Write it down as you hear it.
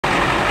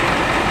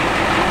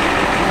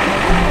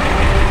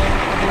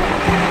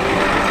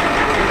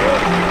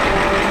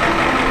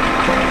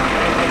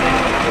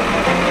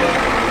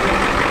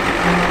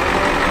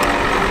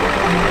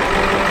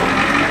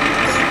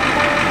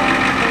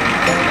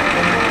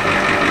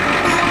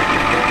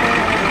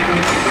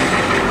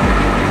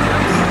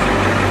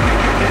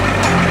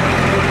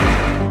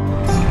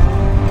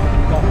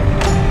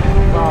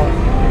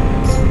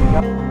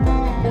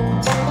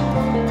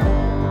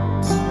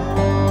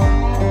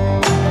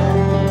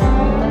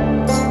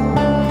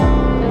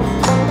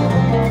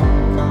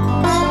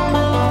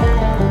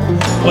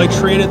I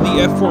traded the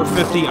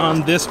F450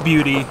 on this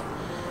beauty.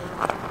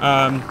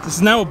 This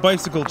is now a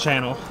bicycle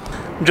channel.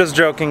 I'm just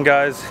joking,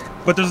 guys.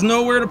 But there's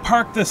nowhere to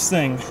park this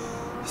thing.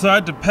 So I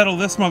had to pedal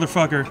this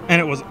motherfucker,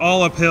 and it was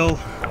all uphill.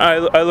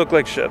 I look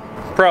like shit,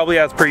 probably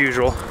as per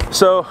usual.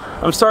 So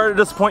I'm sorry to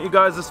disappoint you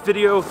guys. This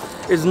video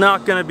is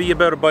not gonna be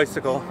about a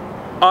bicycle.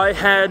 I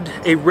had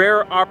a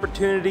rare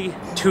opportunity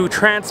to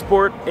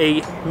transport a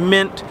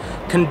mint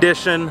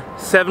condition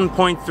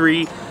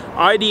 7.3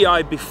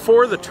 IDI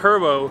before the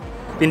turbo.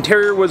 The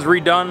interior was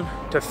redone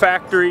to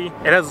factory.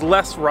 It has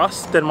less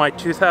rust than my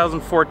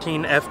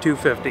 2014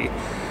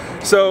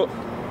 F250. So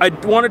I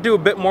want to do a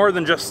bit more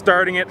than just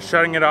starting it,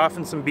 shutting it off,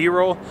 and some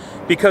B-roll,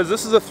 because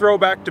this is a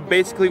throwback to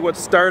basically what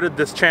started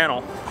this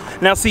channel.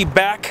 Now see,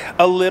 back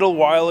a little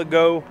while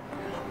ago,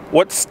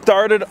 what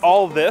started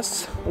all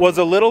this was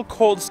a little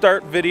cold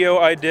start video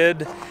I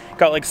did.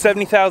 Got like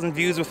 70,000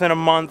 views within a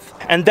month,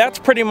 and that's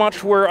pretty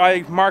much where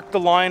I marked the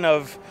line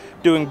of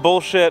doing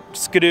bullshit,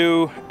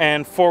 skidoo,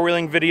 and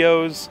four-wheeling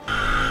videos.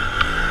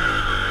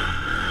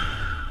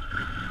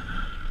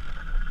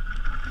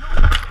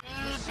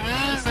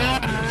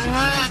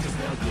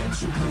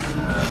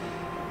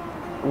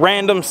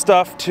 Random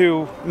stuff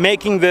to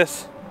making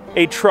this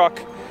a truck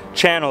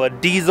channel, a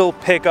diesel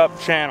pickup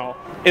channel.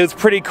 It was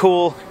pretty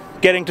cool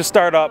getting to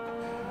start up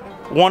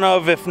one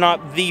of, if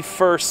not the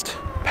first,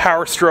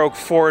 Power Stroke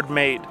Ford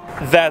made.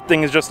 That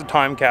thing is just a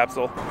time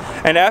capsule.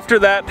 And after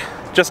that,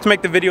 just to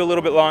make the video a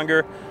little bit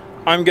longer,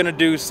 I'm gonna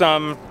do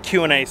some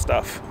Q&A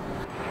stuff.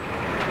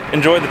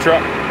 Enjoy the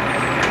truck.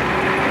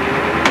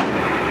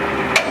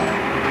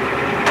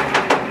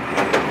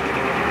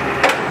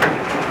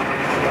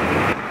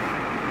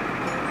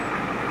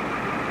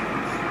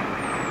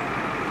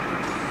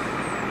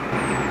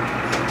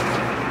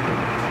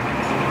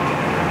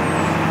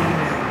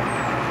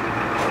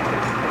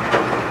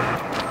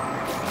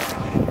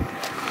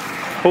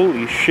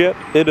 Holy shit,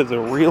 it is a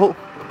real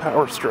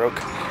Power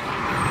Stroke.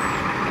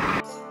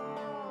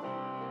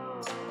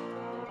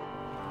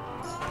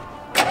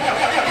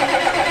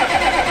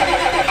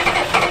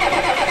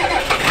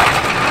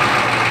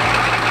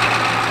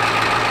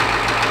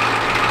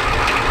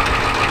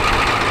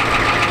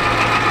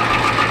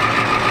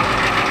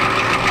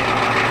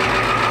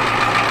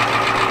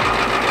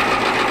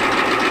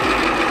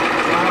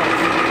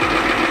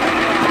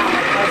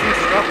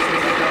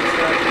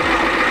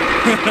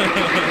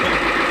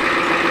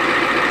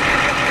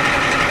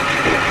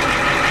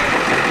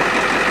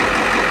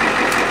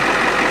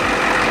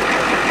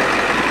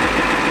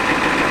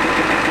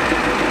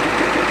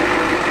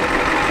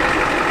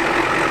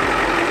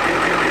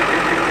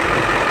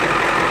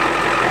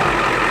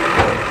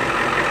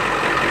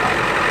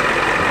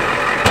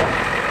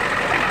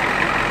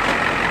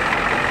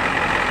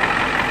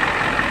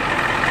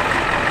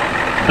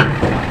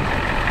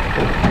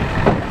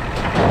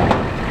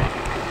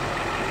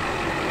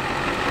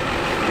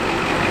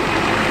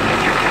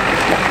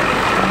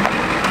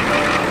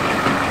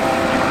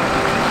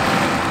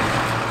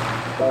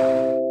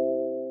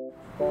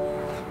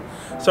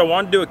 So I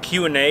wanted to do a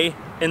Q&A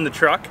in the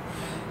truck.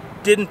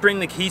 Didn't bring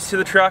the keys to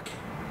the truck.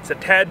 It's a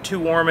tad too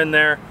warm in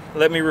there.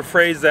 Let me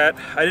rephrase that.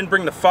 I didn't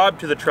bring the fob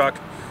to the truck.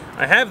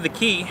 I have the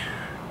key.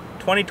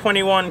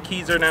 2021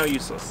 keys are now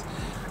useless.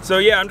 So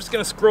yeah, I'm just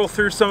gonna scroll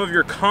through some of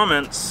your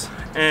comments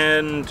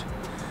and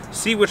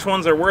see which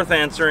ones are worth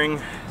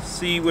answering,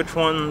 see which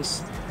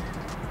ones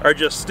are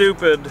just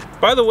stupid.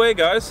 By the way,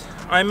 guys,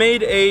 I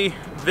made a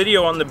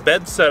video on the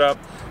bed setup.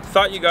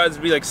 Thought you guys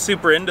would be like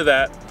super into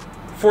that.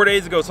 4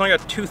 days ago, it's only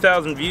got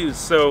 2,000 views.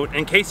 So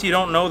in case you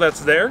don't know that's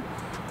there,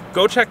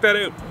 go check that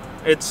out.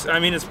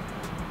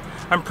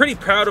 I'm pretty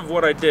proud of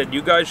what I did.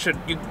 You guys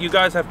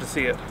have to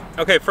see it.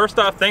 Okay, first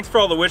off, thanks for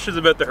all the wishes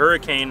about the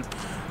hurricane.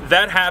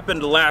 That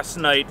happened last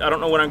night. I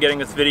don't know when I'm getting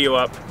this video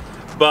up,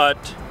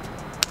 but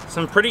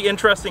some pretty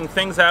interesting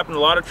things happened. A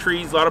lot of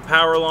trees, a lot of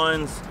power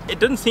lines. It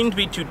didn't seem to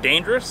be too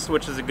dangerous,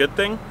 which is a good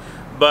thing.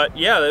 But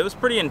yeah, it was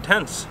pretty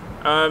intense.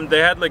 They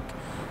had like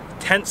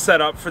tent set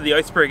up for the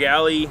Iceberg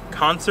Alley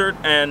concert,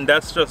 and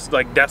that's just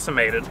like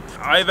decimated.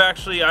 I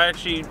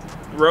actually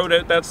rode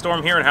out that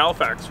storm here in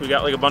Halifax. We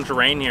got like a bunch of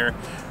rain here,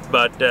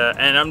 but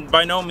and I'm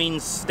by no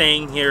means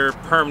staying here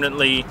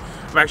permanently.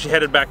 I'm actually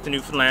headed back to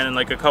Newfoundland in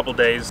like a couple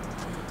days.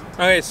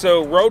 Okay,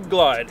 so Road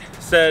Glide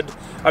said,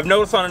 I've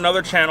noticed on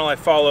another channel I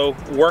follow,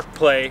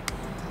 Workplay,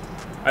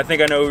 I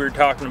think I know who you're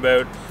talking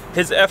about,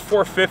 his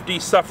F450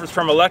 suffers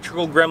from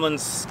electrical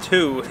gremlins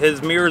too.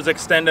 His mirrors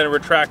extend and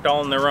retract all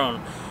on their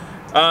own.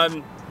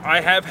 I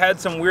have had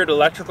some weird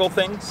electrical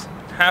things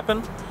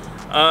happen.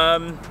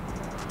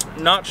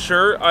 Not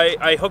sure.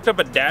 I hooked up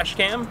a dash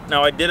cam.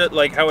 Now I did it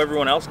like how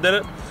everyone else did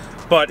it,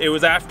 but it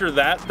was after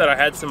that I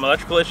had some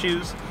electrical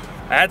issues.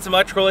 I had some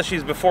electrical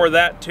issues before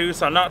that too,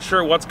 so I'm not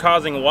sure what's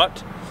causing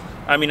what.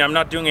 I mean, I'm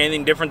not doing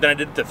anything different than I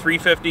did with the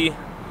 350.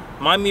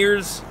 My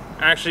mirrors,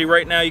 actually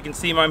right now you can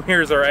see my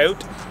mirrors are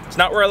out. It's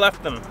not where I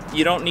left them.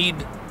 You don't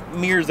need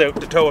mirrors out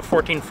to tow a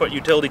 14-foot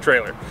utility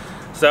trailer.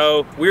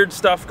 So weird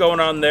stuff going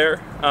on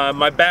there.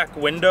 My back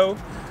window,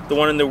 the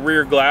one in the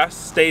rear glass,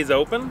 stays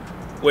open,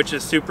 which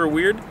is super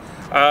weird.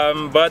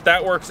 But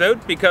that works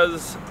out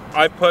because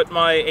I put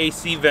my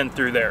AC vent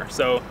through there.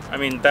 So, I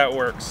mean, that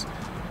works.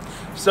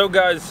 So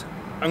guys,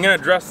 I'm gonna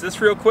address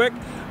this real quick.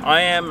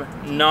 I am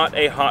not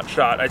a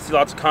hotshot. I see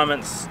lots of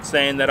comments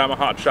saying that I'm a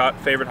hotshot,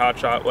 favorite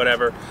hotshot,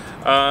 whatever.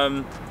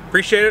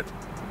 Appreciate it.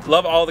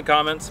 Love all the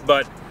comments,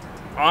 but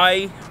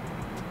I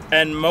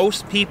and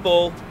most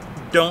people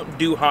don't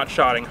do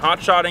hotshotting.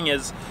 Hotshotting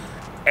is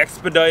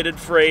expedited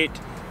freight,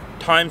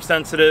 time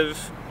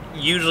sensitive,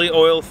 usually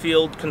oil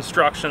field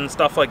construction,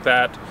 stuff like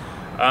that.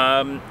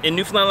 In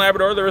Newfoundland and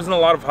Labrador, there isn't a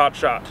lot of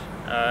hotshot.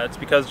 It's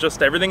because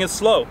just everything is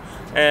slow,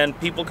 and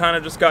people kind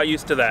of just got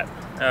used to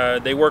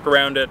that. They work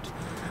around it.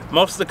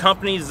 Most of the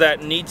companies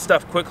that need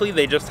stuff quickly,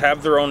 they just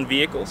have their own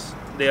vehicles.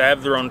 They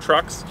have their own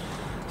trucks.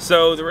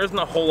 So there isn't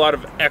a whole lot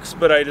of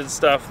expedited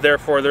stuff,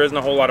 therefore there isn't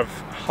a whole lot of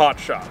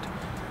hotshot.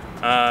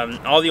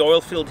 All the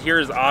oil field here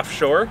is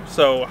offshore,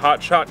 so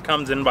hotshot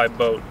comes in by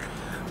boat.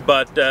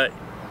 But,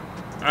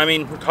 I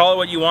mean, call it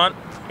what you want.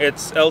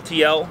 It's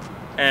LTL,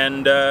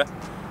 and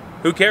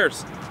who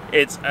cares?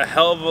 It's a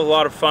hell of a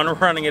lot of fun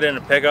running it in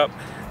a pickup,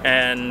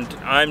 and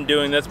I'm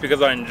doing this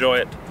because I enjoy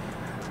it.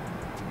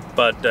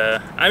 But,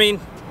 I mean,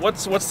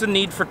 what's the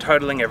need for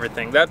titling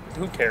everything?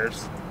 Who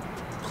cares?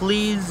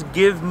 Please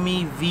give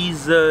me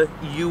Visa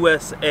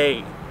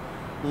USA.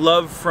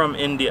 Love from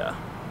India.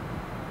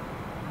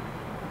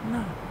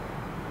 No.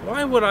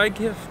 Why would I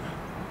give?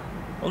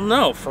 Well,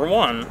 no, for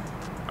one,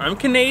 I'm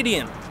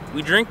Canadian.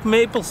 We drink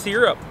maple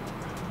syrup.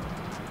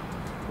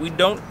 We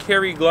don't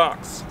carry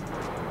Glocks.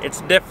 It's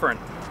different.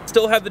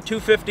 Still have the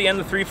 250 and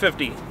the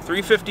 350.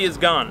 350 is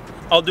gone.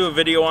 I'll do a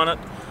video on it.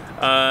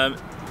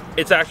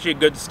 It's actually a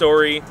good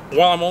story.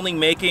 While I'm only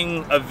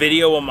making a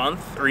video a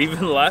month, or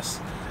even less,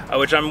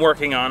 which I'm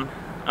working on,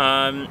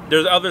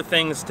 there's other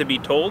things to be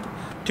told.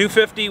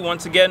 250,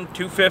 once again,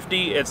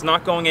 250, it's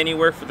not going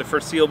anywhere for the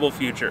foreseeable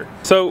future.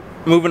 So,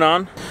 moving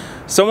on.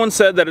 Someone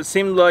said that it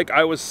seemed like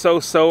I was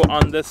so-so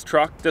on this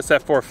truck, this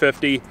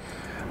F450,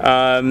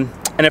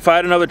 and if I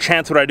had another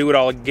chance, would I do it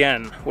all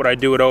again? Would I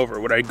do it over?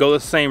 Would I go the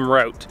same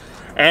route?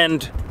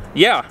 And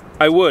yeah,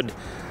 I would.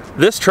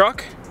 This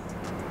truck,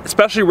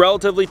 especially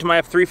relatively to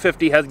my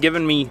F350, has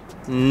given me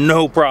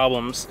no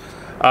problems.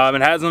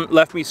 It hasn't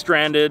left me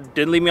stranded,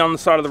 didn't leave me on the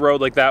side of the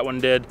road like that one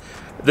did.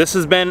 This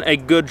has been a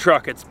good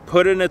truck. It's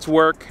put in its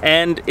work,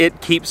 and it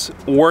keeps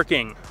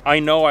working. I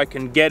know I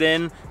can get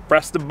in,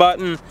 press the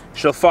button,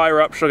 she'll fire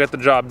up, she'll get the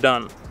job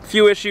done. A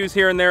few issues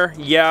here and there,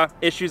 yeah.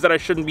 Issues that I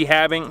shouldn't be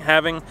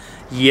having,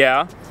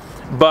 yeah.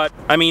 But,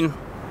 I mean,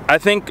 I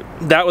think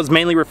that was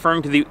mainly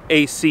referring to the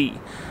AC.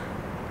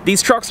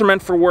 These trucks are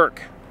meant for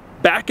work.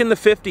 Back in the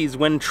 50s,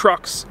 when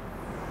trucks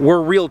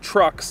were real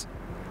trucks,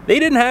 they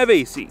didn't have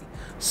AC.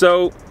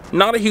 So,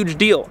 not a huge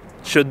deal.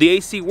 Should the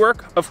AC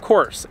work? Of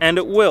course, and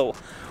it will.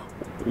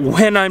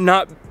 When I'm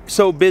not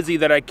so busy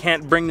that I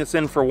can't bring this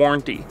in for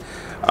warranty.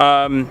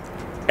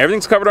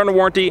 Everything's covered under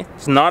warranty.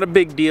 It's not a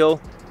big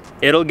deal.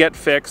 It'll get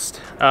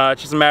fixed.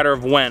 It's just a matter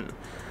of when.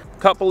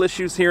 Couple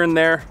issues here and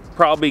there.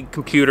 Probably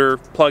computer,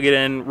 plug it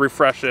in,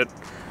 refresh it.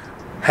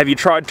 Have you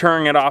tried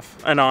turning it off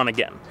and on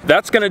again?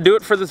 That's gonna do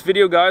it for this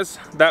video, guys.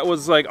 That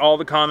was like all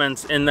the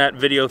comments in that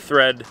video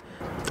thread.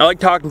 I like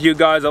talking to you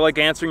guys. I like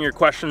answering your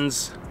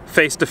questions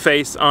face to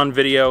face on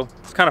video.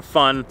 It's kind of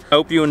fun. I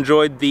hope you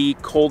enjoyed the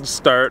cold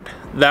start.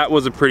 That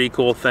was a pretty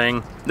cool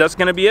thing. That's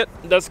gonna be it.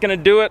 That's gonna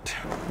do it.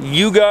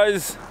 You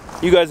guys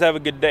have a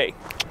good day.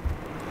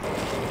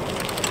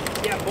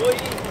 Yeah,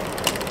 boy.